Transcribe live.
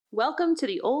Welcome to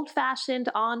the Old Fashioned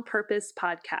on Purpose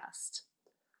podcast.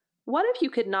 What if you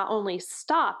could not only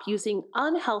stop using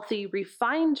unhealthy,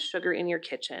 refined sugar in your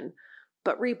kitchen,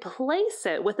 but replace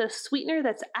it with a sweetener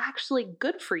that's actually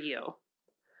good for you?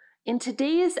 In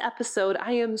today's episode,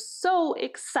 I am so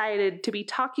excited to be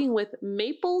talking with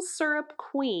maple syrup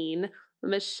queen,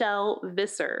 Michelle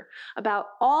Visser, about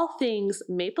all things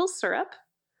maple syrup,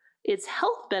 its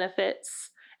health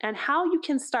benefits, and how you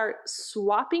can start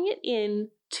swapping it in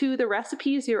to the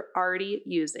recipes you're already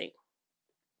using.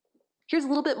 Here's a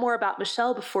little bit more about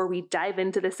Michelle before we dive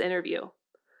into this interview.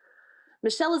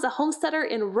 Michelle is a homesteader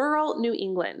in rural New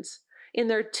England. In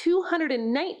their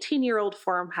 219-year-old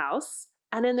farmhouse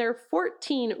and in their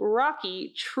 14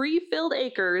 rocky, tree-filled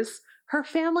acres, her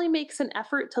family makes an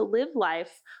effort to live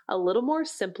life a little more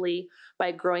simply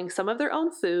by growing some of their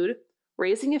own food,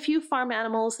 raising a few farm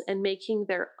animals, and making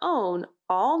their own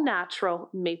all-natural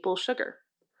maple sugar.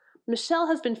 Michelle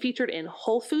has been featured in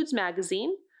Whole Foods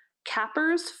Magazine,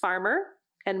 Capper's Farmer,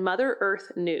 and Mother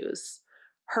Earth News.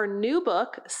 Her new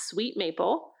book, Sweet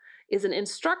Maple, is an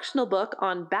instructional book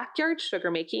on backyard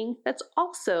sugar making that's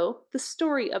also the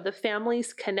story of the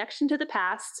family's connection to the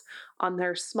past on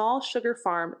their small sugar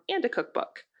farm, and a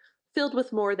cookbook filled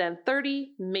with more than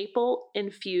 30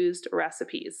 maple-infused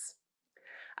recipes.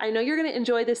 I know you're going to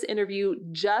enjoy this interview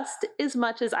just as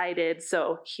much as I did,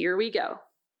 so here we go.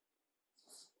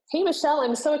 Hey, Michelle,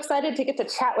 I'm so excited to get to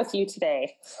chat with you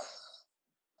today.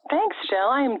 Thanks, Jill.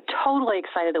 I am totally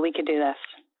excited that we could do this.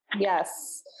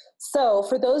 Yes. So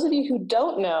for those of you who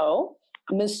don't know,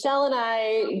 Michelle and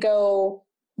I go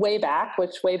way back,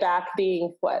 which way back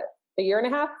being what? A year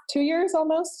and a half, 2 years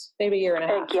almost, maybe a year and a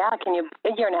half. Yeah,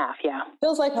 a year and a half, yeah.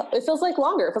 It feels like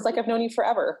longer. It feels like I've known you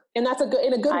forever. And that's in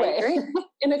a good way. I agree.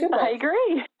 In a good way. I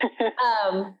agree.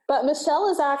 But Michelle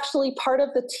is actually part of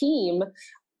the team,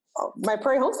 my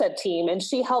Prairie Homestead team, and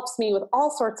she helps me with all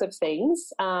sorts of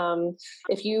things.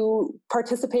 If you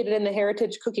participated in the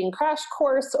Heritage Cooking Crash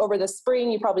Course over the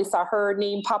spring, you probably saw her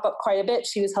name pop up quite a bit.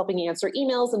 She was helping answer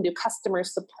emails and do customer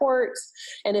support.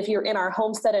 And if you're in our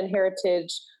Homestead and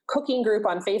Heritage Cooking group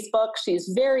on Facebook,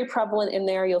 she's very prevalent in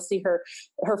there. You'll see her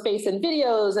face in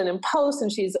videos and in posts,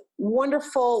 and she's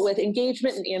wonderful with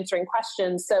engagement and answering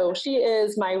questions. So she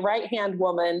is my right-hand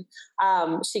woman.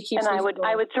 She keeps. And I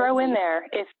would throw in there,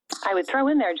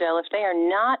 Jill, if they are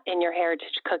not in your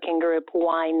Heritage Cooking group,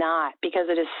 why not? Because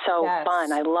it is so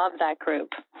fun. I love that group.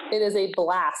 It is a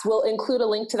blast. We'll include a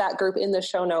link to that group in the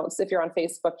show notes. If you're on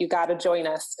Facebook, you got to join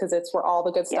us because it's where all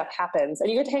the good stuff happens, and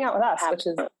you get to hang out with us, which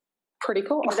is pretty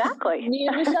cool. Exactly. Me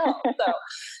and Michelle.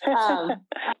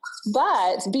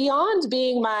 But beyond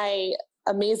being my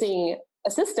amazing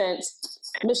assistant,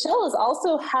 Michelle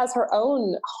also has her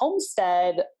own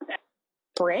homestead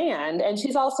brand, and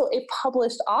she's also a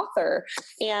published author.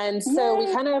 And so we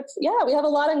have a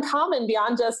lot in common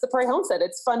beyond just the Prairie Homestead.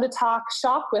 It's fun to talk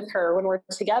shop with her when we're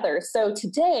together. So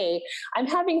today I'm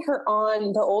having her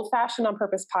on the Old Fashioned on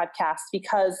Purpose podcast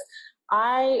because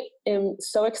I am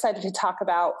so excited to talk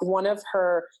about one of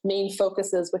her main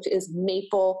focuses, which is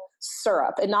maple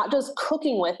syrup, and not just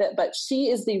cooking with it, but she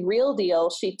is the real deal.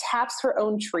 She taps her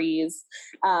own trees.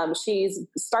 She's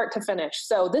start to finish.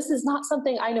 So this is not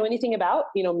something I know anything about,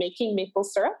 making maple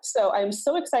syrup. So I'm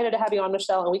so excited to have you on,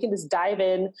 Michelle, and we can just dive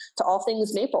in to all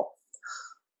things maple.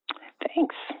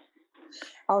 Thanks.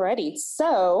 Alrighty.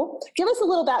 So give us a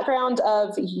little background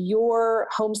of your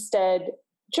homestead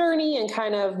journey and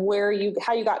kind of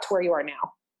how you got to where you are now.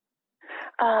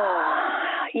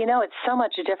 It's so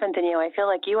much different than you. I feel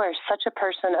like you are such a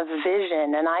person of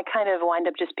vision, and I kind of wind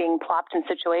up just being plopped in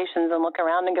situations and look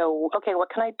around and go, okay, what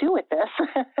can I do with this?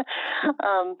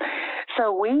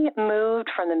 So we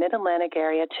moved from the Mid-Atlantic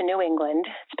area to New England.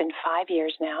 It's been 5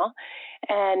 years now.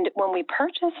 And when we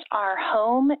purchased our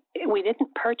home, we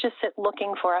didn't purchase it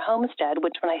looking for a homestead,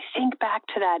 which when I think back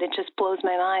to that, it just blows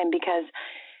my mind because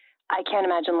I can't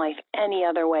imagine life any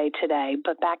other way today.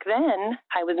 But back then,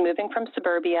 I was moving from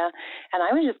suburbia, and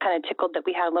I was just kind of tickled that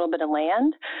we had a little bit of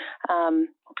land.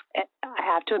 I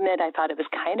have to admit, I thought it was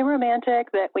kind of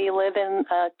romantic that we live in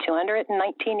a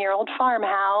 219-year-old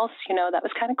farmhouse. That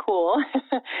was kind of cool.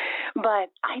 But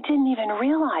I didn't even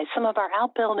realize some of our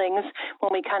outbuildings,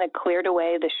 when we kind of cleared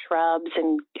away the shrubs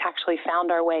and actually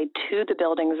found our way to the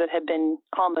buildings that had been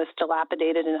almost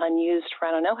dilapidated and unused for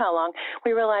I don't know how long,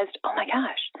 we realized, oh my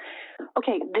gosh,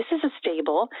 okay, this is a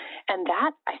stable, and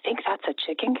I think that's a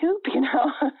chicken coop,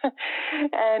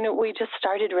 And we just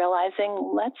started realizing,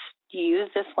 let's use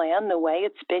this land the way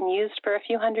it's been used for a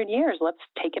few hundred years. Let's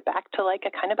take it back to like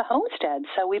a kind of a homestead.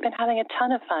 So we've been having a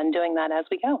ton of fun doing that as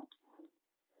we go.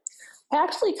 I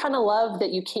actually kind of love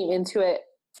that you came into it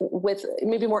with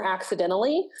maybe more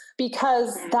accidentally,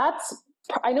 because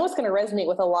I know it's going to resonate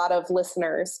with a lot of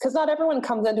listeners, because not everyone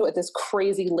comes into it with this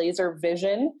crazy laser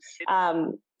vision.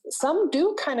 Some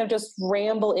do kind of just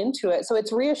ramble into it. So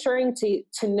it's reassuring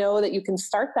to know that you can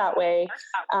start that way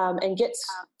and get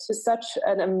to such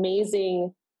an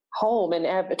amazing home and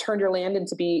have turned your land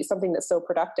into be something that's so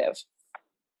productive.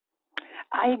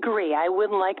 I agree. I would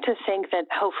like to think that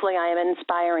hopefully I am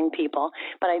inspiring people,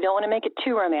 but I don't want to make it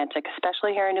too romantic,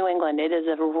 especially here in New England. It is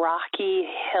a rocky,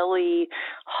 hilly,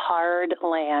 hard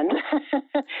land.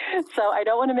 So I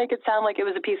don't want to make it sound like it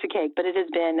was a piece of cake, but it has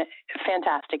been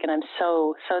fantastic, and I'm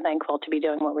so, so thankful to be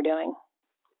doing what we're doing.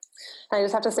 I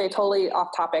just have to say, totally off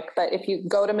topic, but if you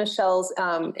go to Michelle's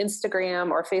Instagram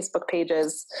or Facebook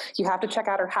pages, you have to check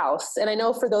out her house. And I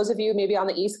know for those of you maybe on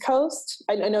the East Coast,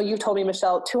 I know you've told me,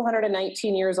 Michelle,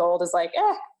 219 years old is like,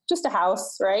 just a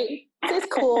house, right? It's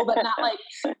cool, but not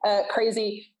like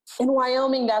crazy. In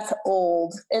Wyoming, that's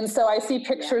old. And so I see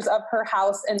pictures of her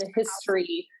house and the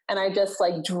history, and I just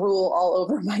like drool all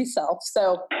over myself.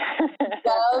 So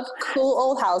love cool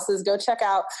old houses. Go check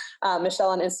out Michelle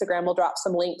on Instagram. We'll drop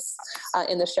some links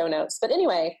in the show notes. But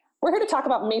anyway, we're here to talk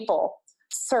about maple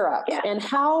syrup and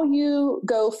how you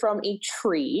go from a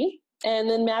tree and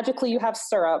then magically you have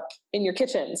syrup in your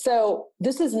kitchen. So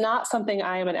this is not something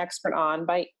I am an expert on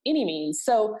by any means.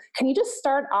 So can you just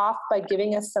start off by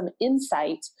giving us some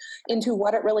insight into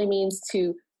what it really means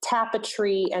to tap a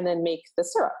tree and then make the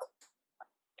syrup?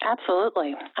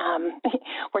 Absolutely.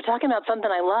 We're talking about something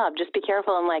I love. Just be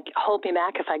careful and hold me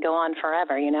back if I go on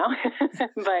forever,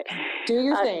 But do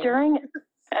your thing. During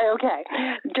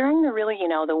the really,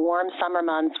 the warm summer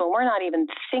months when we're not even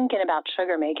thinking about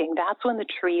sugar making, that's when the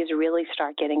trees really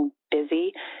start getting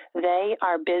busy. They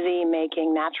are busy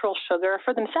making natural sugar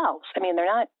for themselves. I mean, they're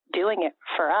not doing it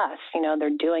for us,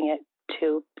 they're doing it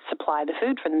to supply the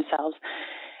food for themselves.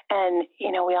 And,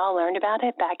 we all learned about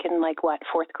it back in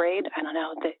fourth grade. I don't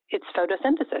know, it's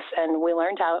photosynthesis. And we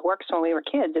learned how it works when we were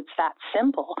kids. It's that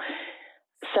simple.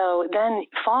 So then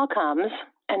fall comes,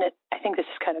 and I think this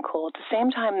is kind of cool. At the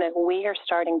same time that we are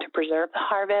starting to preserve the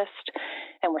harvest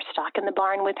and we're stocking the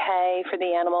barn with hay for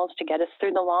the animals to get us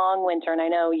through the long winter. And I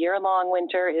know your long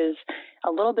winter is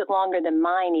a little bit longer than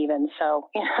mine even. So,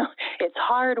 it's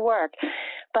hard work.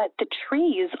 But the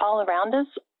trees all around us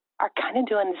are kind of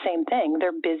doing the same thing.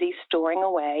 They're busy storing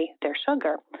away their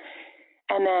sugar.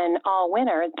 And then all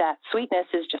winter, that sweetness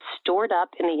is just stored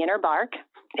up in the inner bark.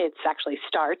 It's actually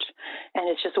starch, and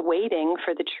it's just waiting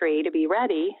for the tree to be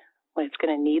ready when it's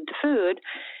going to need the food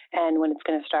and when it's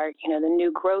going to start, the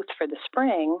new growth for the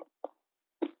spring.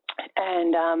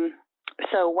 And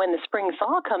so when the spring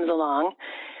thaw comes along,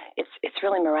 it's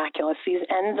really miraculous. These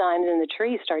enzymes in the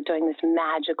tree start doing this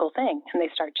magical thing, and they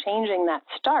start changing that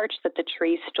starch that the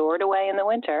tree stored away in the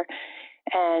winter,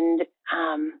 and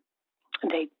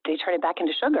they turn it back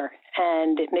into sugar,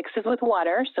 and it mixes with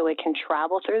water so it can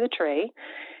travel through the tree.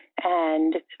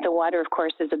 And the water, of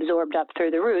course, is absorbed up through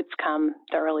the roots come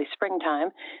the early springtime.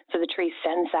 So the tree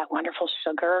sends that wonderful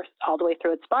sugar all the way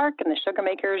through its bark, and the sugar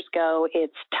makers go,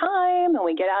 it's time, and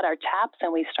we get out our taps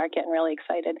and we start getting really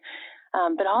excited.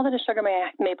 But all that a sugar maker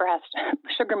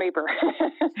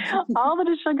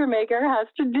has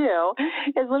to do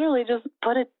is literally just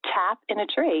put a tap in a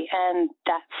tree, and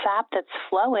that sap that's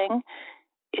flowing,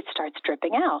 it starts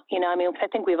dripping out. I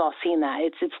think we've all seen that.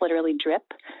 It's literally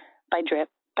drip by drip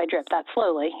by drip, that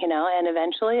slowly, and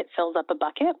eventually it fills up a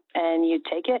bucket, and you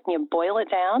take it and you boil it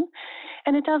down.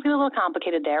 And it does get a little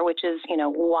complicated there, which is,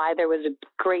 why there was a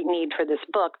great need for this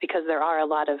book, because there are a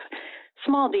lot of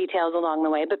small details along the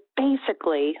way. But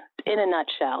basically, in a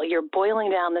nutshell, you're boiling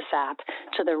down the sap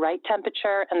to the right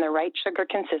temperature and the right sugar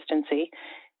consistency,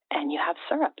 and you have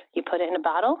syrup. You put it in a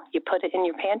bottle, you put it in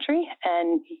your pantry,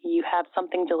 and you have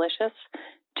something delicious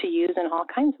to use in all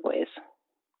kinds of ways.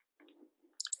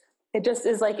 It just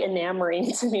is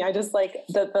enamoring to me. I just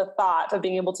the thought of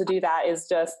being able to do that is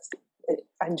just,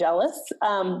 I'm jealous.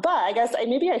 But I guess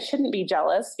maybe I shouldn't be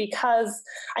jealous, because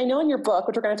I know in your book,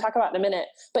 which we're going to talk about in a minute,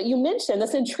 but you mentioned,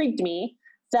 this intrigued me,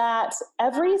 that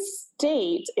every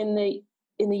state in the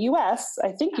U.S.,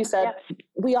 I think you said,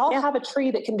 we all have a tree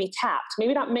that can be tapped.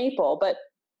 Maybe not maple, but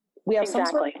we have some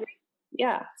sort of,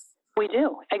 we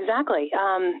do. Exactly.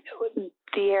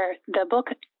 The book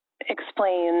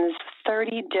explains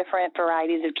 30 different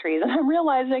varieties of trees. And I'm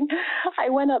realizing I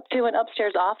went up to an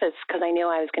upstairs office because I knew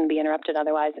I was going to be interrupted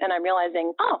otherwise. And I'm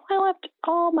realizing, I left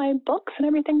all my books and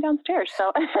everything downstairs.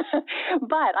 So,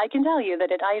 but I can tell you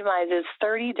that it itemizes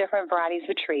 30 different varieties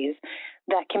of trees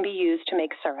that can be used to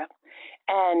make syrup.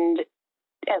 And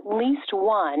at least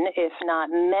one, if not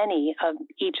many, of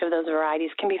each of those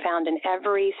varieties can be found in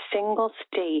every single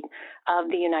state of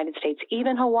the United States,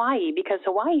 even Hawaii, because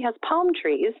Hawaii has palm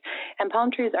trees, and palm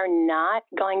trees are not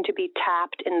going to be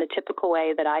tapped in the typical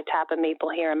way that I tap a maple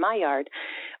here in my yard,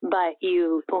 but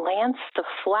you lance the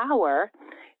flower.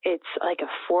 It's like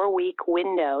a 4-week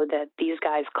window that these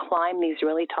guys climb these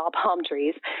really tall palm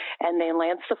trees, and they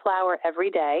lance the flower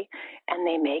every day, and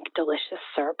they make delicious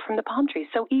syrup from the palm trees.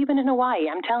 So even in Hawaii,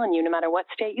 I'm telling you, no matter what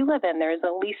state you live in, there is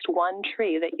at least one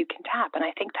tree that you can tap, and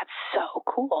I think that's so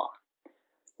cool.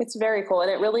 It's very cool.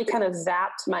 And it really kind of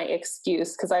zapped my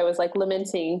excuse because I was like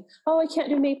lamenting, oh, I can't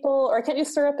do maple or I can't do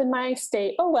syrup in my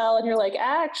state. Oh, well. And you're like,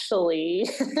 actually.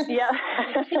 Yeah.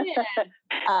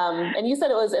 And you said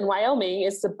it was in Wyoming.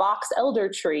 It's the box elder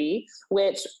tree,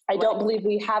 which I don't believe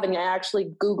we have any. I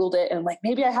actually Googled it and like,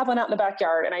 maybe I have one out in the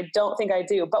backyard and I don't think I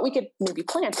do, but we could maybe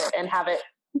plant it and have it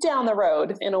down the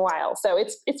road in a while. So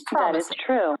it's promising. That is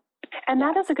true. And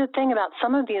that is a good thing about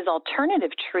some of these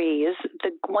alternative trees.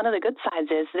 One of the good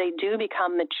sides is they do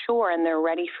become mature and they're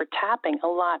ready for tapping a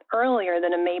lot earlier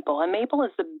than a maple. A maple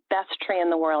is the best tree in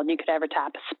the world you could ever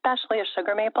tap, especially a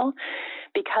sugar maple,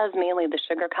 because mainly the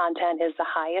sugar content is the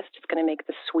highest. It's going to make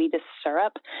the sweetest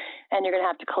syrup, and you're going to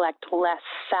have to collect less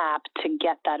sap to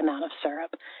get that amount of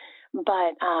syrup.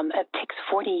 But it takes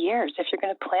 40 years. If you're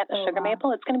going to plant a sugar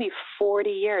maple, it's going to be 40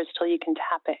 years till you can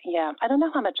tap it. Yeah. I don't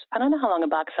know how long a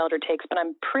box elder takes, but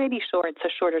I'm pretty sure it's a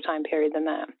shorter time period than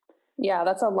that. Yeah,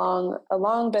 that's a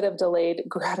long bit of delayed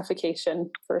gratification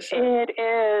for sure. It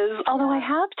is. Although I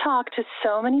have talked to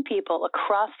so many people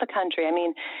across the country. I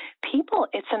mean,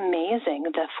 it's amazing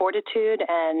the fortitude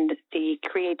and the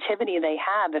creativity they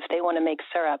have if they want to make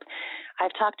syrup.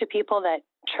 I've talked to people that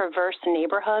traverse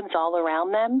neighborhoods all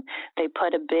around them. They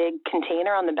put a big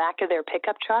container on the back of their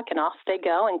pickup truck and off they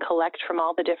go and collect from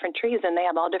all the different trees. And they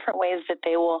have all different ways that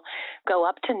they will go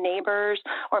up to neighbors,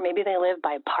 or maybe they live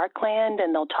by parkland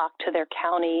and they'll talk to their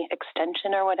county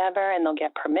extension or whatever, and they'll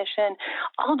get permission.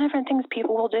 All different things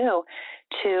people will do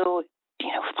to,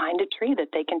 find a tree that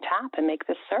they can tap and make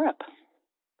this syrup.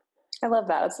 I love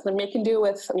that. It's making do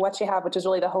with what you have, which is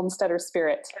really the homesteader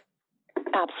spirit.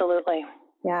 Absolutely.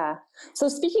 Yeah. So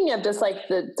speaking of just like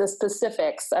the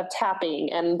specifics of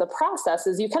tapping and the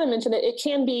processes, you kind of mentioned it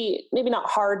can be maybe not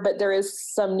hard, but there is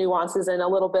some nuances and a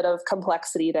little bit of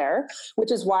complexity there,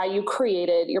 which is why you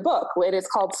created your book. It is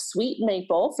called Sweet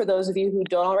Maple, for those of you who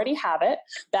don't already have it,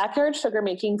 Backyard Sugar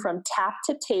Making from Tap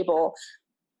to Table.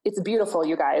 It's beautiful,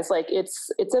 you guys. Like it's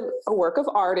a work of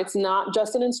art. It's not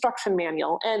just an instruction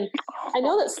manual. And I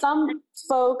know that some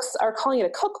folks are calling it a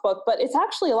cookbook, but it's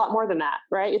actually a lot more than that,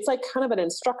 right? It's like kind of an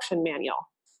instruction manual.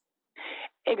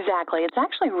 Exactly. It's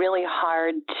actually really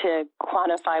hard to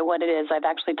quantify what it is. I've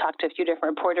actually talked to a few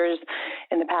different reporters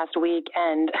in the past week,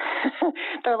 and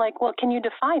they're like, well, can you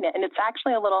define it? And it's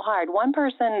actually a little hard. One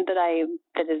person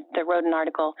that wrote an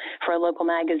article for a local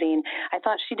magazine, I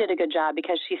thought she did a good job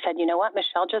because she said, you know what,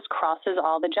 Michelle just crosses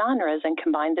all the genres and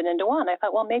combines it into one. I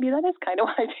thought, well, maybe that is kind of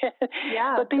what I did.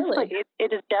 Yeah, but basically, really.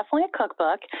 It is definitely a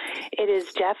cookbook. It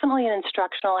is definitely an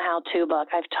instructional how-to book.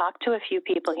 I've talked to a few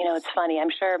people. It's funny. I'm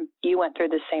sure you went through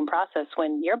the same process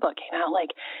when your book came out. Like,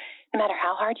 no matter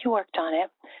how hard you worked on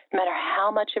it, no matter how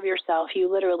much of yourself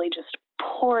you literally just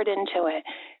poured into it,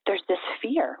 there's this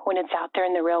fear when it's out there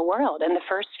in the real world. And the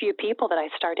first few people that I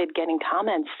started getting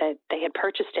comments that they had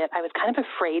purchased it, I was kind of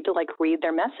afraid to read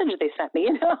their message they sent me.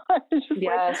 I was just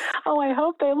like, oh, I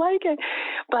hope they like it.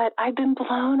 But I've been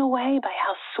blown away by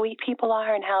how sweet people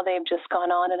are and how they've just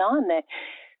gone on and on that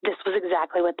this was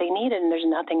exactly what they needed, and there's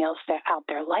nothing else out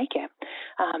there like it.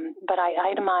 But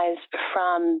I itemized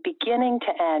from beginning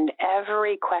to end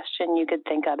every question you could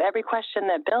think of, every question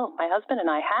that Bill, my husband,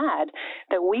 and I had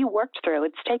that we worked through.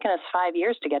 It's taken us 5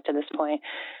 years to get to this point.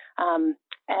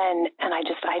 And I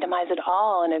just itemize it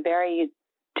all in a very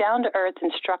down-to-earth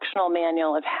instructional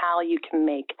manual of how you can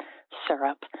make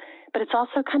syrup. But it's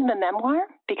also kind of a memoir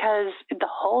because the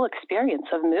whole experience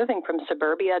of moving from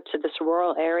suburbia to this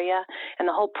rural area and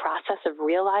the whole process of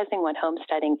realizing what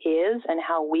homesteading is and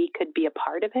how we could be a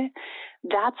part of it,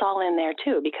 that's all in there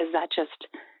too, because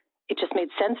it just made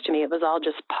sense to me. It was all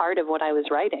just part of what I was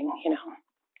writing,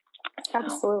 So.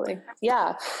 Absolutely.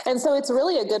 Yeah. And so it's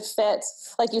really a good fit.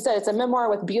 Like you said, it's a memoir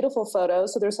with beautiful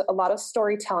photos. So there's a lot of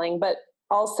storytelling, but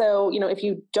also, if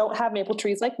you don't have maple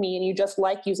trees like me and you just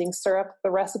like using syrup,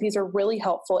 the recipes are really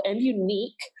helpful and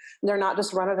unique. They're not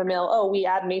just run of the mill. Oh, we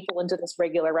add maple into this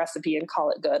regular recipe and call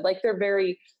it good. Like they're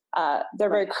very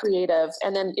creative.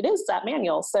 And then it is that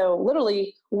manual. So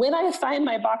literally when I find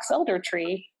my box elder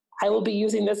tree, I will be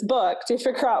using this book to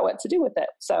figure out what to do with it.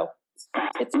 So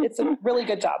it's a really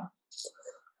good job.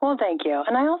 Well, thank you.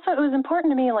 And it was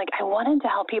important to me, like, I wanted to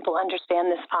help people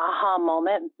understand this aha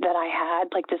moment that I had,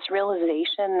 like this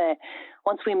realization that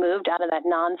once we moved out of that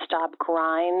nonstop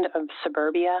grind of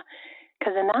suburbia,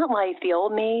 because in that life, the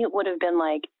old me would have been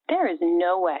like, there is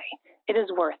no way it is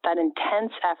worth that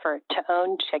intense effort to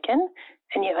own chicken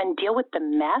and deal with the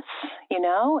mess, and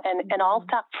all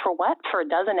that for what? For a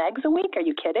dozen eggs a week? Are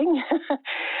you kidding?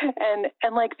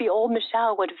 and like the old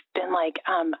Michelle would have been like,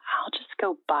 I'll just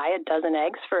go buy a dozen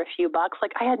eggs for a few bucks.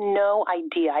 Like I had no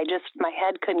idea. My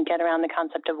head couldn't get around the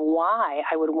concept of why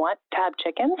I would want to have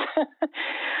chickens.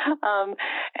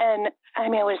 And I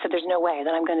mean, I would have said, there's no way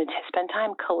that I'm going to spend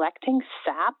time collecting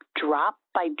sap drop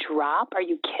by drop. Are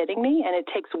you kidding me? And it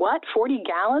takes 40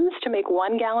 gallons to make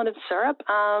 1 gallon of syrup?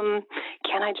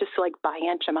 Can I just like buy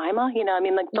Aunt Jemima?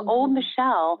 Like the old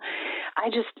Michelle,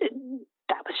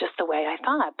 that was just the way I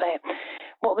thought. But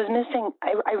what was missing,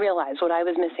 I realized what I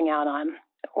was missing out on,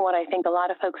 what I think a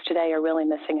lot of folks today are really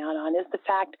missing out on, is the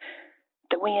fact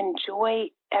that we enjoy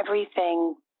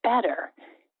everything better.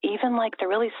 Even like the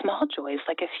really small joys,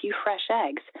 like a few fresh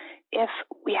eggs, if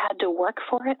we had to work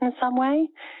for it in some way.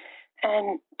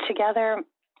 And together,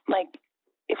 like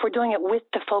if we're doing it with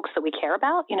the folks that we care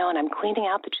about, and I'm cleaning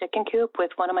out the chicken coop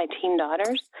with one of my teen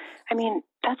daughters, I mean,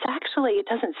 that's actually, it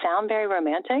doesn't sound very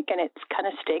romantic and it kind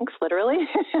of stinks literally,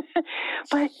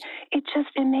 but it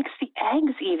makes the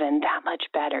eggs even that much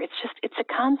better. It's a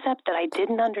concept that I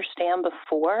didn't understand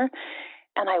before.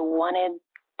 And I wanted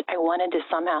to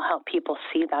somehow help people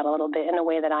see that a little bit in a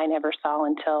way that I never saw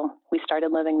until we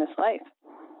started living this life.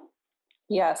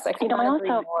 Yes, I could not agree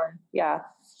more. Yeah.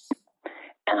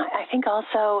 And I think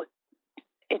also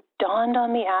it dawned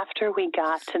on me after we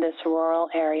got to this rural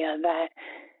area that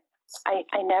I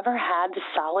never had the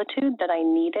solitude that I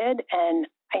needed, and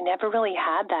I never really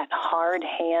had that hard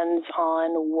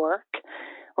hands-on work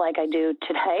like I do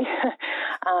today.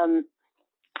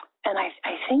 And I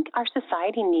think our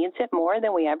society needs it more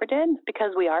than we ever did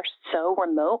because we are so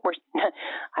remote.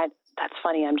 That's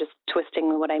funny. I'm just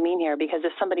twisting what I mean here, because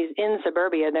if somebody's in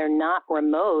suburbia, they're not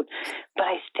remote. But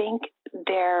I think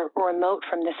they're remote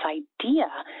from this idea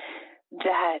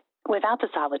that without the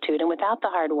solitude and without the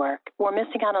hard work, we're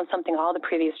missing out on something all the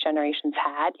previous generations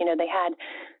had. They had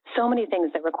so many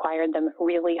things that required them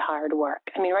really hard work.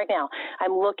 I mean, right now,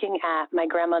 I'm looking at my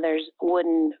grandmother's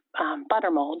wooden butter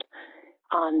mold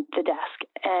on the desk.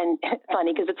 And it's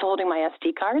funny because it's holding my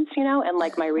SD cards, and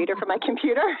like my reader for my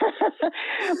computer.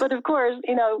 But of course,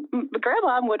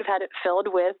 Grandma would have had it filled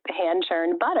with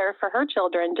hand-churned butter for her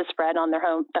children to spread on the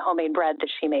homemade bread that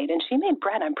she made. And she made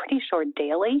bread, I'm pretty sure,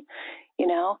 daily,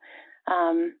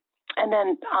 and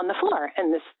then on the floor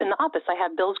in the office, I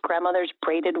have Bill's grandmother's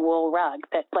braided wool rug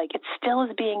that like it still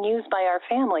is being used by our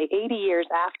family 80 years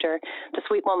after the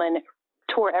sweet woman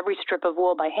tore every strip of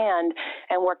wool by hand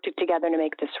and worked it together to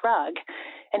make this rug.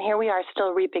 And here we are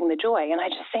still reaping the joy. And I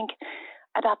just think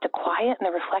about the quiet and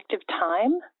the reflective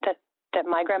time that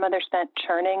my grandmother spent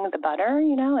churning the butter,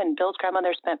 and Bill's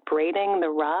grandmother spent braiding the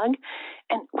rug.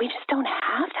 And we just don't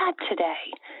have that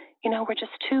today. We're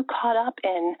just too caught up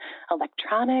in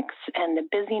electronics and the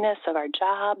busyness of our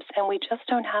jobs, and we just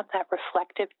don't have that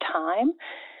reflective time.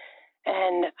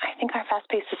 And I think our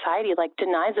fast-paced society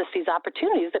denies us these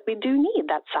opportunities that we do need,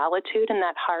 that solitude and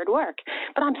that hard work.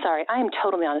 But I'm sorry, I am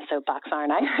totally on a soapbox,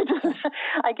 aren't I?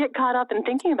 I get caught up in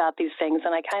thinking about these things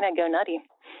and I kind of go nutty.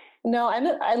 No,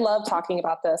 I love talking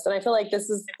about this. And I feel like this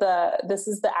is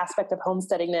the aspect of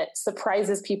homesteading that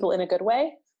surprises people in a good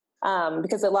way.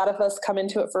 Because a lot of us come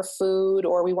into it for food,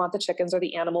 or we want the chickens or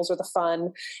the animals or the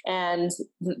fun. And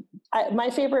my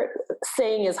favorite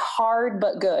saying is hard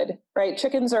but good, right?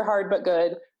 Chickens are hard but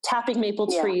good. Tapping maple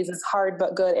trees is hard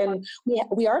but good. And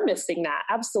we are missing that.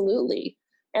 Absolutely.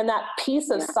 And that piece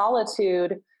of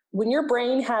solitude, when your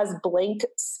brain has blank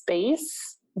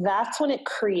space, that's when it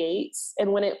creates,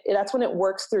 and that's when it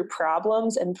works through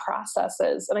problems and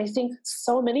processes. And I think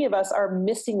so many of us are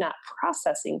missing that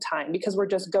processing time because we're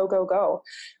just go,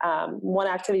 one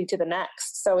activity to the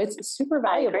next. So it's super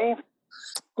valuable. I agree.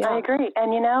 Yeah. I agree.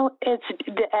 And it's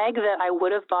the egg that I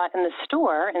would have bought in the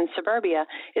store in suburbia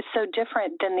is so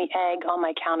different than the egg on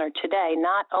my counter today,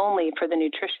 not only for the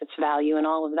nutritious value and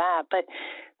all of that, but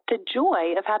the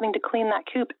joy of having to clean that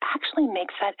coop actually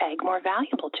makes that egg more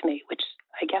valuable to me, which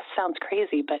I guess sounds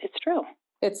crazy, but it's true.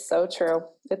 It's so true.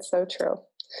 It's so true.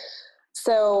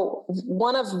 So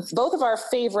both of our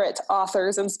favorite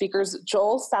authors and speakers,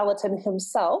 Joel Salatin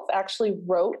himself, actually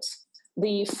wrote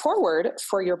the foreword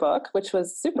for your book, which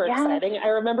was super exciting. I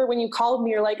remember when you called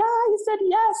me, you're like, you said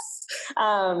yes.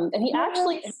 And he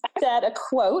actually said a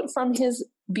quote from his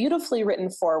beautifully written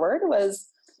foreword was,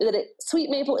 Sweet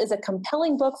Maple is a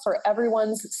compelling book for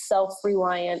everyone's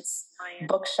self-reliance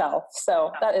bookshelf.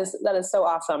 So that is so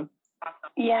awesome.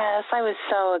 Yes, I was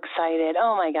so excited.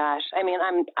 Oh my gosh. I mean,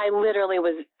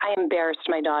 I embarrassed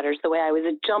my daughters the way I was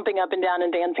jumping up and down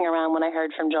and dancing around when I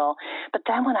heard from Joel. But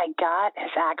then when I got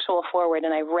his actual foreword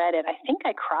and I read it, I think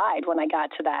I cried when I got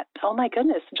to that. Oh my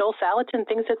goodness, Joel Salatin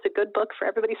thinks it's a good book for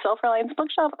everybody's self-reliance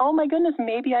bookshelf. Oh my goodness,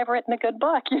 maybe I've written a good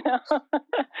book, you know?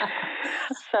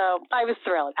 So I was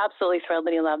thrilled, absolutely thrilled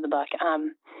that he loved the book.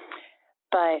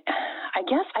 But I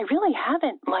guess I really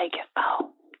haven't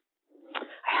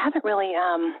really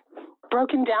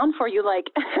broken down for you. Like,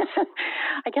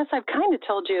 I guess I've kind of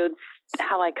told you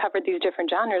how I covered these different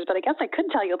genres, but I guess I could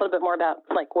tell you a little bit more about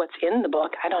like what's in the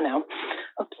book. I don't know.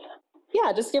 Oops.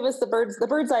 Yeah, just give us the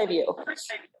bird's eye view.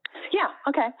 Yeah.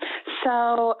 Okay.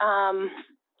 So, let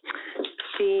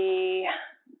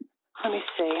me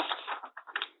see.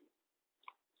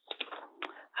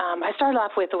 I started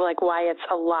off with like why it's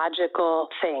a logical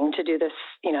thing to do this,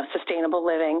 you know, sustainable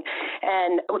living.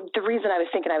 And the reason I was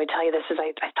thinking I would tell you this is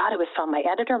I thought it was fun. My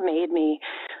editor made me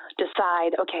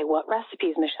decide, okay, what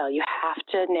recipes, Michelle? You have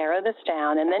to narrow this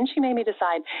down. And then she made me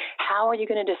decide, how are you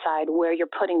going to decide where you're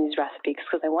putting these recipes?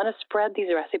 Because I want to spread these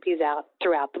recipes out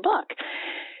throughout the book.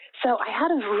 So I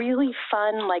had a really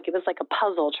fun, like it was like a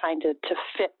puzzle trying to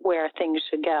fit where things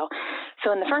should go.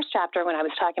 So in the first chapter, when I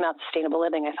was talking about sustainable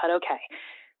living, I thought, okay,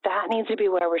 that needs to be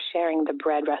where we're sharing the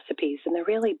bread recipes and the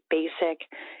really basic,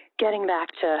 getting back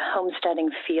to homesteading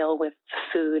feel with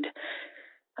food.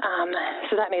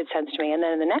 So that made sense to me. And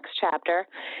then in the next chapter,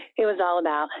 it was all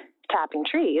about tapping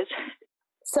trees.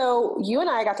 So you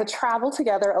and I got to travel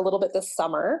together a little bit this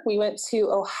summer. We went to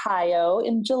Ohio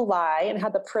in July and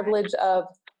had the privilege of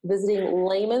visiting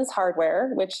Lehman's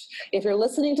Hardware, which if you're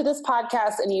listening to this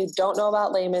podcast and you don't know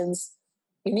about Lehman's,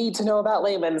 you need to know about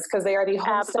Lehman's because they are the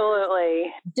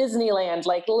absolutely Disneyland.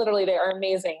 Like literally, they are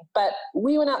amazing. But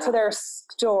we went out to their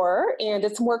store and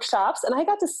did some workshops, and I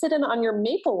got to sit in on your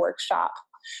maple workshop.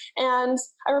 And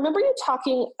I remember you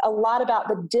talking a lot about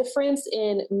the difference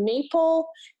in maple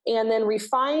and then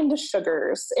refined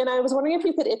sugars. And I was wondering if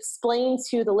you could explain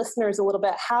to the listeners a little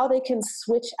bit how they can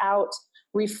switch out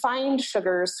refined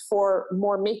sugars for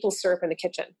more maple syrup in the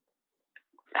kitchen.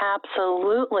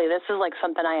 Absolutely. This is like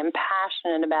something I am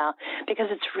passionate about because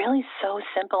it's really so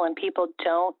simple and people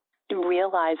don't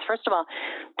realize, first of all,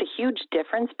 the huge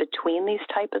difference between these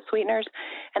type of sweeteners,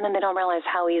 and then they don't realize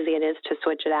how easy it is to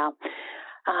switch it out.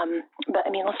 But I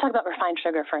mean, let's talk about refined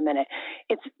sugar for a minute.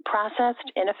 It's processed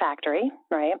in a factory,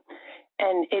 right?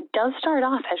 And it does start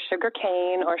off as sugar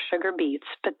cane or sugar beets,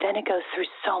 but then it goes through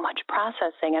so much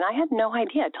processing. And I had no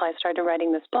idea until I started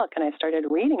writing this book and I started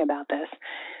reading about this,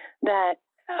 that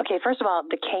okay, first of all,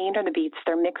 the cane or the beets,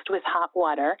 they're mixed with hot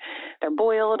water. They're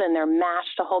boiled and they're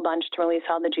mashed a whole bunch to release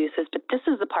all the juices. But this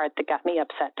is the part that got me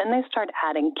upset. Then they start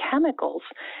adding chemicals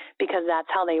because that's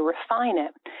how they refine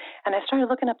it. And I started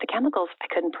looking up the chemicals. I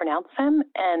couldn't pronounce them,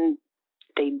 and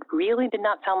they really did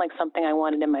not sound like something I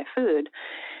wanted in my food.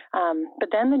 But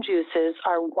then the juices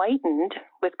are whitened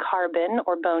with carbon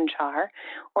or bone char,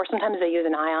 or sometimes they use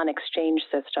an ion exchange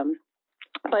system.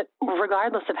 But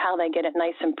regardless of how they get it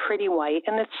nice and pretty white,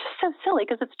 and it's just so silly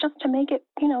because it's just to make it,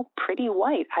 you know, pretty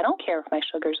white. I don't care if my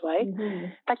sugar's white.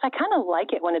 Mm-hmm. In fact, I kind of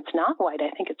like it when it's not white.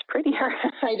 I think it's prettier.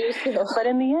 I do too. But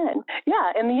in the end,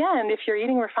 if you're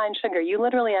eating refined sugar, you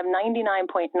literally have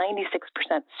 99.96%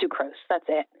 sucrose. That's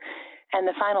it. And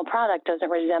the final product doesn't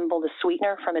resemble the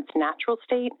sweetener from its natural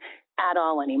state at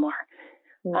all anymore.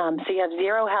 Mm-hmm. So you have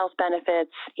zero health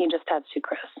benefits. You just have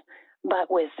sucrose.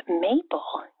 But with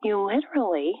maple, you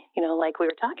literally, you know, like we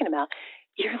were talking about,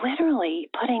 you're literally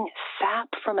putting sap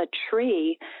from a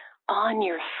tree on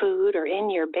your food or in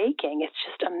your baking. It's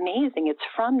just amazing. It's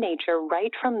from nature,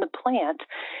 right from the plant.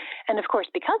 And of course,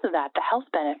 because of that, the health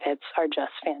benefits are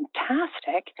just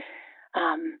fantastic.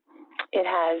 It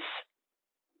has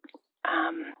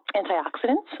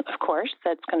antioxidants, of course,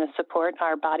 that's going to support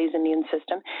our body's immune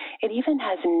system. It even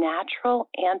has natural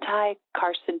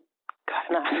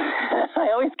I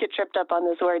always get tripped up on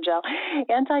this word, Jill.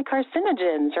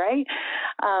 Anti-carcinogens, right?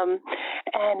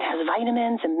 And has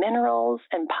vitamins and minerals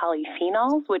and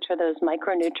polyphenols, which are those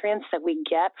micronutrients that we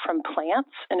get from plants.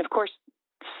 And of course,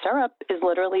 syrup is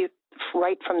literally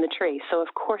right from the tree. So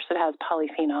of course it has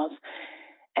polyphenols.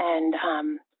 And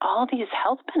all these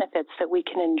health benefits that we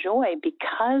can enjoy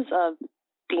because of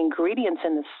the ingredients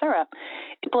in the syrup,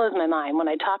 it blows my mind. When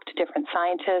I talk to different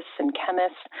scientists and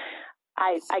chemists,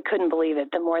 I couldn't believe it,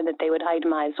 the more that they would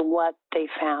itemize what they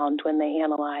found when they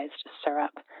analyzed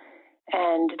syrup.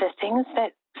 And the things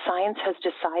that science has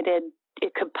decided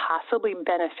it could possibly be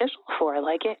beneficial for.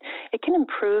 Like it can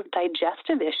improve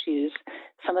digestive issues,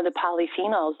 some of the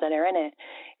polyphenols that are in it.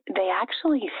 They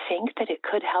actually think that it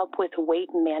could help with weight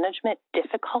management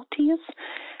difficulties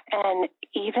and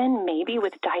even maybe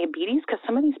with diabetes, because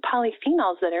some of these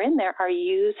polyphenols that are in there are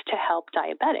used to help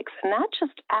diabetics. And that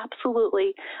just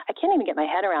absolutely, I can't even get my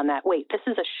head around that. Wait, this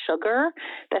is a sugar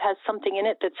that has something in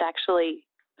it that's actually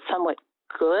somewhat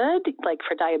good, like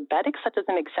for diabetics? That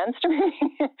doesn't make sense to me.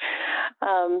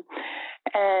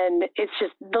 And it's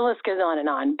just, the list goes on and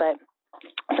on. But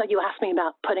so you asked me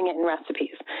about putting it in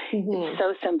recipes. It's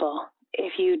so simple.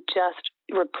 If you just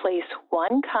replace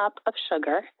 1 cup of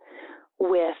sugar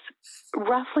with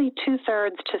roughly 2/3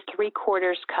 to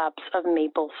 3/4 cups of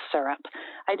maple syrup.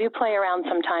 I do play around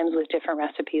sometimes with different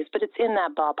recipes, but it's in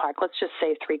that ballpark. Let's just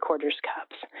say 3/4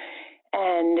 cups.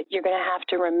 And you're going to have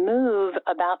to remove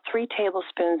about 3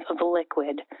 tablespoons of the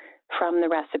liquid from the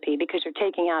recipe, because you're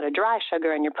taking out a dry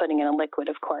sugar and you're putting in a liquid,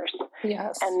 of course.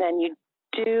 Yes. And then you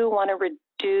do want to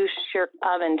reduce your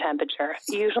oven temperature,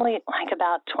 usually like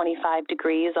about 25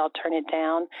 degrees. I'll turn it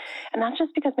down. And that's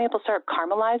just because maple syrup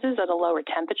caramelizes at a lower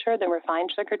temperature than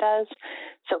refined sugar does.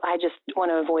 So I just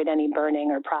want to avoid any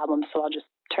burning or problems. So I'll just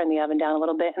turn the oven down a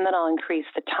little bit, and then I'll increase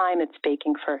the time it's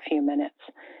baking for a few minutes.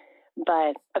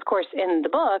 But of course, in the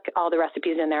book, all the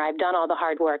recipes in there, I've done all the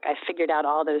hard work. I figured out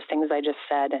all those things I just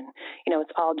said, and,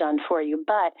 it's all done for you.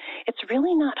 But it's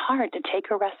really not hard to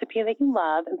take a recipe that you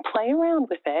love and play around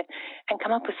with it and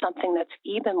come up with something that's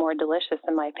even more delicious,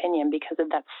 in my opinion, because of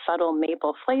that subtle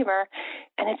maple flavor.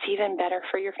 And it's even better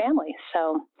for your family.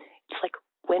 So it's like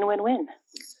win-win-win.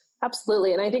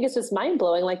 Absolutely. And I think it's just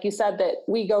mind-blowing, like you said, that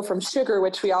we go from sugar,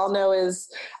 which we all know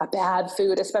is a bad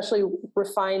food, especially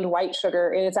refined white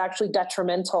sugar, and it's actually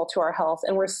detrimental to our health.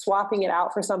 And we're swapping it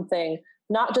out for something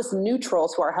not just neutral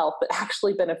to our health, but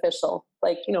actually beneficial.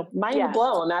 Like, mind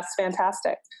blown. That's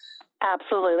fantastic.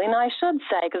 Absolutely. And I should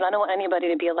say, because I don't want anybody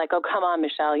to be like, oh, come on,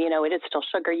 Michelle, it is still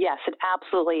sugar. Yes, it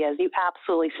absolutely is. You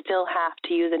absolutely still have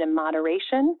to use it in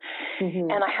moderation.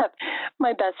 And I have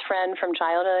my best friend from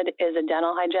childhood is a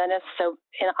dental hygienist. So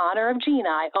in honor of Gina,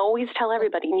 I always tell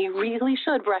everybody, you really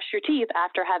should brush your teeth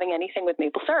after having anything with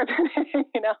maple syrup.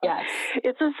 Yes.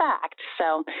 It's a fact.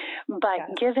 So, but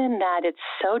given that it's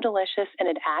so delicious and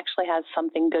it actually has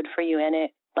something good for you in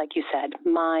it, like you said,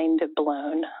 mind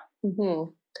blown.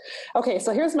 Okay,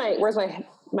 so where's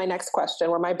my next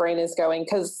question, where my brain is going,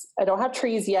 because I don't have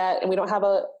trees yet, and we don't have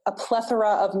a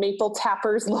plethora of maple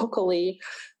tappers locally.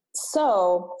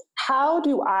 So how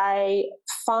do I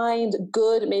find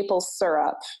good maple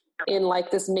syrup in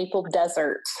like this maple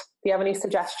desert? Do you have any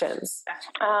suggestions?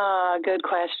 Good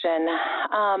question.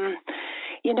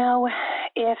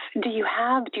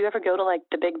 Do you ever go to like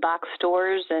the big box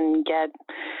stores and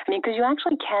because you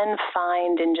actually can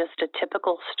find in just a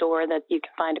typical store that you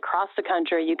can find across the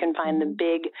country, you can find the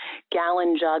big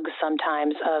gallon jugs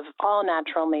sometimes of all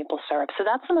natural maple syrup. So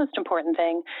that's the most important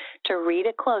thing, to read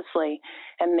it closely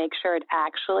and make sure it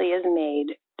actually is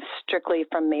made strictly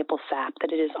from maple sap,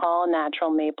 that it is all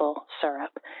natural maple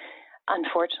syrup.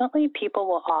 Unfortunately, people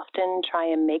will often try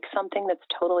and make something that's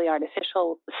totally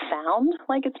artificial sound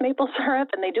like it's maple syrup,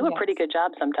 and they do a pretty good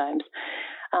job sometimes.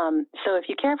 So if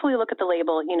you carefully look at the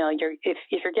label, if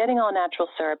you're getting all natural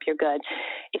syrup, you're good.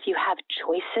 If you have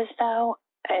choices, though,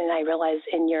 and I realize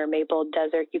in your maple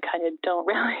desert you kind of don't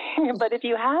really, but if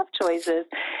you have choices,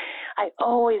 I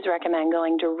always recommend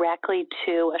going directly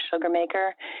to a sugar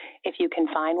maker if you can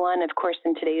find one. Of course,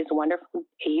 in today's wonderful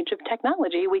age of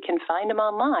technology, we can find them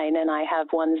online, and I have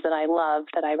ones that I love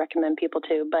that I recommend people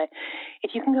to. But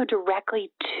if you can go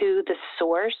directly to the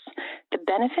source, the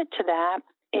benefit to that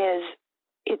is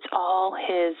it's all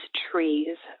his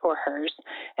trees or hers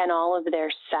and all of their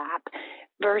sap.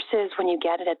 Versus when you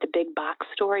get it at the big box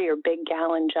store, your big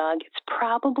gallon jug, it's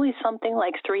probably something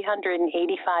like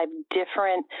 385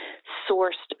 different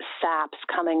sourced saps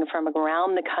coming from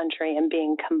around the country and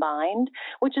being combined,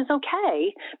 which is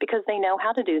okay because they know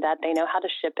how to do that. They know how to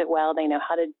ship it well. They know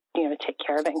how to, take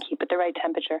care of it and keep it the right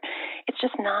temperature. It's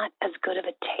just not as good of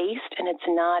a taste, and it's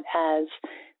not as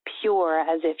pure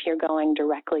as if you're going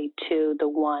directly to the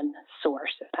one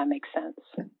source, if that makes sense.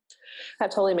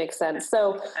 That totally makes sense.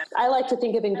 So I like to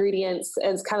think of ingredients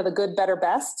as kind of the good, better,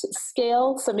 best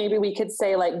scale. So maybe we could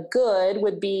say like good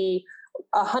would be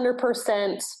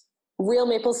 100% real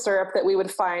maple syrup that we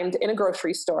would find in a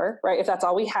grocery store, right? If that's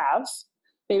all we have,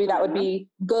 maybe that would be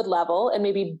good level. And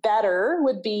maybe better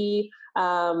would be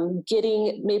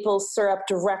getting maple syrup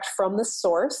direct from the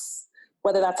source,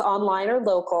 whether that's online or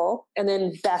local. And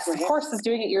then best, of course, is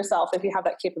doing it yourself if you have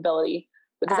that capability.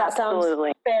 Does that sound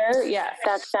fair? Yes.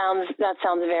 That sounds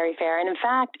very fair. And in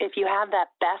fact, if you have that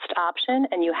best option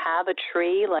and you have a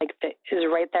tree like that is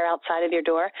right there outside of your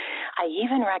door, I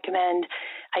even recommend,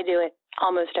 I do it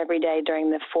almost every day during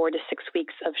the 4 to 6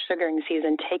 weeks of sugaring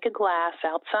season, take a glass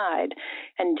outside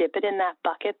and dip it in that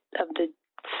bucket of the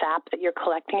sap that you're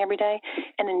collecting every day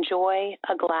and enjoy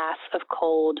a glass of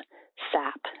cold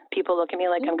sap. People look at me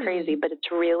like I'm crazy, but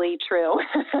it's really true.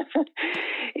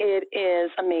 It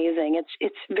is amazing.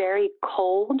 It's very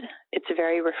cold. It's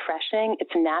very refreshing.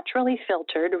 It's naturally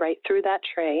filtered right through that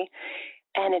tray,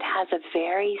 and it has a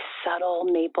very subtle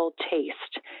maple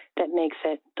taste that makes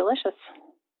it delicious.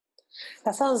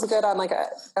 That sounds good on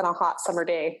on a hot summer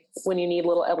day when you need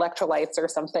little electrolytes or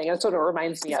something. That's what it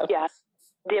reminds me of. Yeah.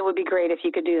 It would be great if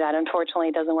you could do that. Unfortunately,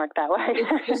 it doesn't work that way.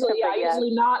 It's usually,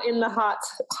 usually not in the hot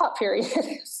period.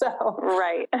 So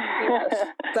right. Yes.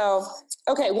 So,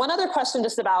 okay. One other question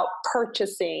just about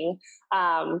purchasing.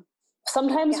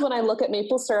 Sometimes when I look at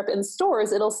maple syrup in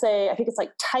stores, it'll say, I think it's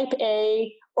like type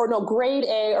A or no, grade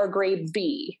A or grade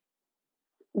B.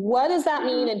 What does that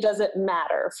mean? And does it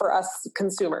matter for us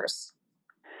consumers?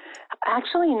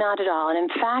 Actually, not at all. And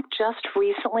in fact, just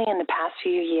recently in the past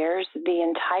few years, the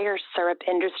entire syrup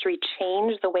industry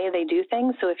changed the way they do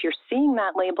things. So if you're seeing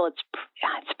that label, it's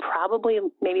probably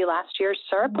maybe last year's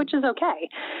syrup, which is okay.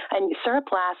 And syrup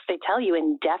lasts, they tell you,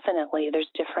 indefinitely. There's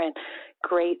different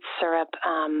great syrup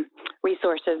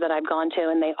resources that I've gone to,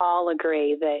 and they all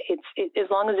agree that as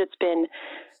long as it's been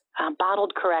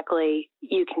bottled correctly,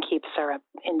 you can keep syrup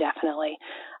indefinitely.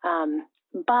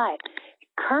 But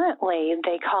currently,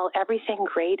 they call everything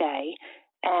grade A,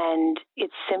 and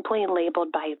it's simply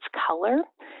labeled by its color.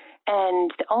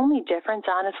 And the only difference,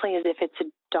 honestly, is if it's a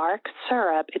dark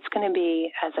syrup, it's going to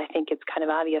be, as I think it's kind of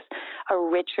obvious, a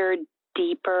richer,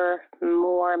 deeper,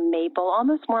 more maple,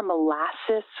 almost more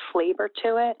molasses flavor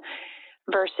to it,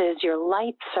 versus your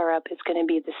light syrup is going to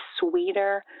be the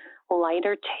sweeter,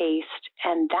 lighter taste.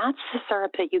 And that's the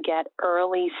syrup that you get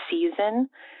early season.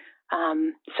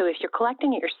 So if you're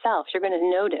collecting it yourself, you're going to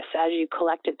notice as you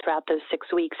collect it throughout those 6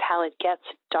 weeks how it gets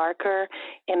darker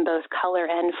in both color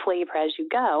and flavor as you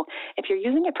go. If you're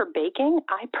using it for baking,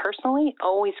 I personally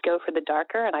always go for the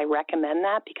darker, and I recommend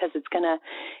that because it's going to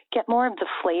get more of the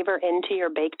flavor into your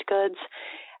baked goods.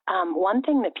 One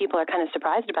thing that people are kind of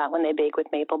surprised about when they bake with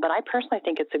maple, but I personally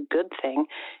think it's a good thing.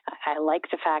 I like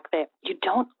the fact that you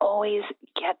don't always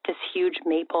get this huge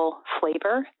maple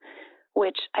flavor,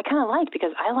 which I kind of like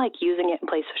because I like using it in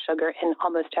place of sugar in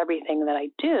almost everything that I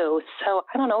do. So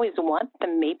I don't always want the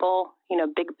maple,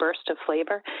 big burst of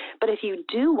flavor. But if you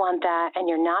do want that and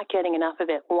you're not getting enough of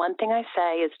it, one thing I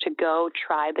say is to go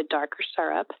try the darker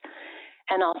syrup.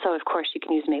 And also, of course, you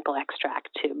can use maple extract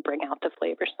to bring out the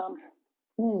flavor some.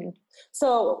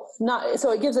 So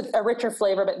it gives it a richer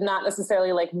flavor, but not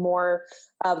necessarily like more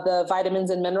of the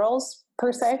vitamins and minerals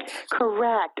per se?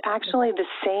 Correct. Actually, the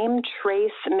same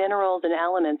trace minerals and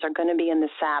elements are going to be in the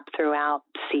sap throughout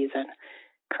the season.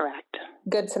 Correct.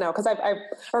 Good to know, because I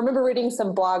remember reading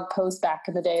some blog posts back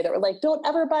in the day that were like, don't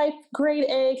ever buy grade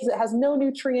A because it has no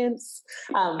nutrients.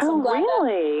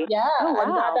 Really? I'm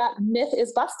glad that myth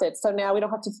is busted. So now we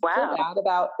don't have to feel bad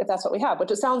about if that's what we have,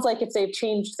 which it sounds like if they've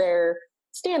changed their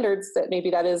standards that maybe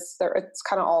it's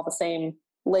kind of all the same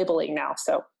labeling now.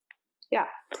 So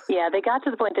yeah, they got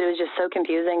to the point that it was just so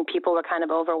confusing. People were kind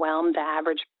of overwhelmed. The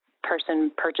average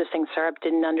person purchasing syrup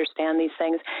didn't understand these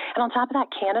things. And on top of that,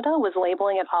 Canada was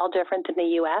labeling it all different than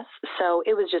the U.S. So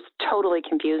it was just totally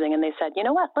confusing. And they said, you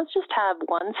know what, let's just have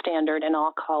one standard and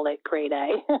I'll call it grade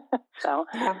A. So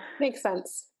yeah, makes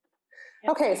sense.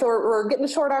 Yep. Okay, so we're getting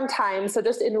short on time. So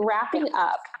just in wrapping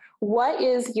up, what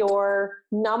is your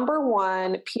number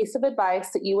one piece of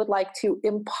advice that you would like to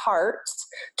impart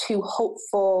to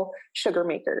hopeful sugar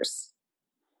makers?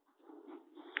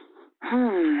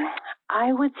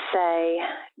 I would say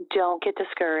don't get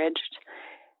discouraged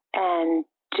and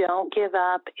don't give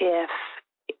up if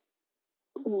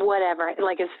whatever,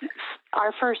 like if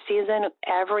our first season,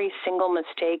 every single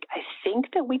mistake I think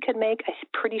that we could make, I'm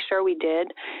pretty sure we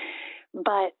did.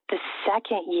 But the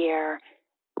second year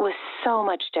was so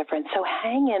much different. So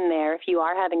hang in there if you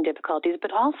are having difficulties,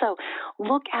 but also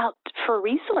look out for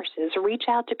resources. Reach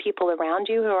out to people around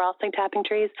you who are also tapping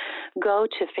trees. Go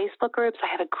to Facebook groups. I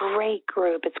have a great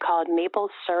group. It's called Maple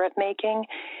Syrup Making.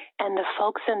 And the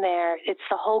folks in there, it's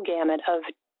the whole gamut of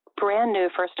brand new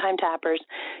first-time tappers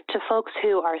to folks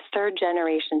who are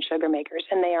third-generation sugar makers,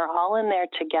 and they are all in there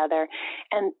together,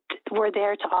 and we're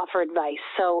there to offer advice.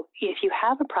 So if you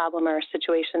have a problem or a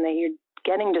situation that you're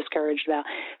getting discouraged about,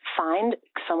 find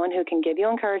someone who can give you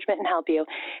encouragement and help you.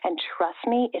 And trust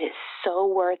me, it is so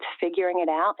worth figuring it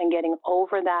out and getting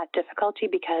over that difficulty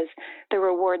because the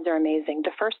rewards are amazing.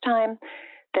 The first time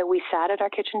that we sat at our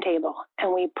kitchen table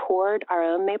and we poured our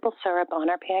own maple syrup on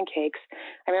our pancakes,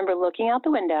 I remember looking out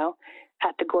the window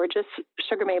at the gorgeous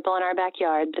sugar maple in our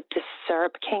backyard that this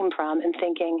syrup came from and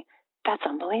thinking, that's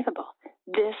unbelievable.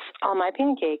 This on my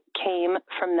pancake came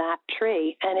from that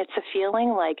tree, and it's a feeling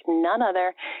like none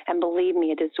other, and believe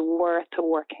me, it is worth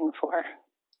working for.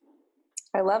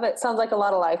 I love it. Sounds like a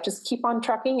lot of life. Just keep on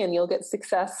trucking and you'll get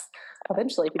success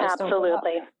eventually. If you just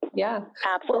Absolutely. Don't yeah.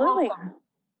 Absolutely. Well, awesome.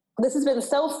 This has been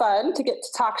so fun to get to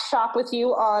talk shop with you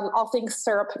on all things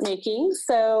syrup making.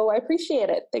 So I appreciate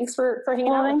it. Thanks for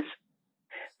hanging out.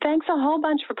 Thanks a whole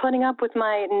bunch for putting up with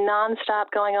my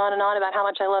nonstop going on and on about how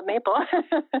much I love maple.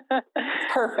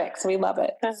 Perfect. So we love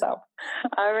it. So.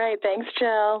 All right. Thanks,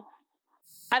 Jill.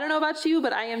 I don't know about you,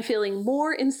 but I am feeling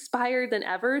more inspired than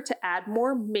ever to add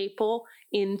more maple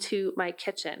into my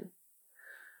kitchen.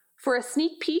 For a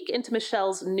sneak peek into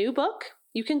Michelle's new book,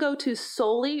 you can go to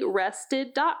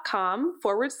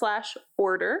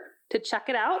soulyrested.com/order to check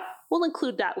it out. We'll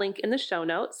include that link in the show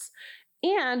notes.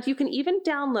 And you can even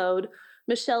download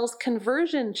Michelle's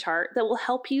conversion chart that will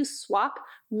help you swap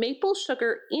maple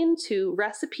sugar into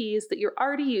recipes that you're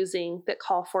already using that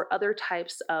call for other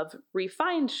types of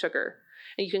refined sugar.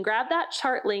 And you can grab that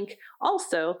chart link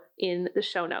also in the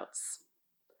show notes.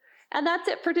 And that's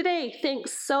it for today.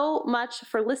 Thanks so much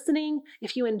for listening.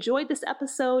 If you enjoyed this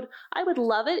episode, I would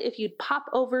love it if you'd pop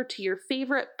over to your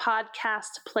favorite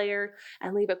podcast player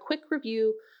and leave a quick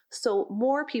review so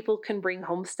more people can bring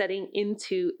homesteading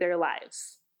into their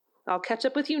lives. I'll catch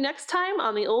up with you next time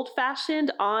on the Old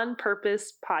Fashioned On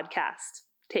Purpose podcast.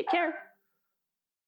 Take care.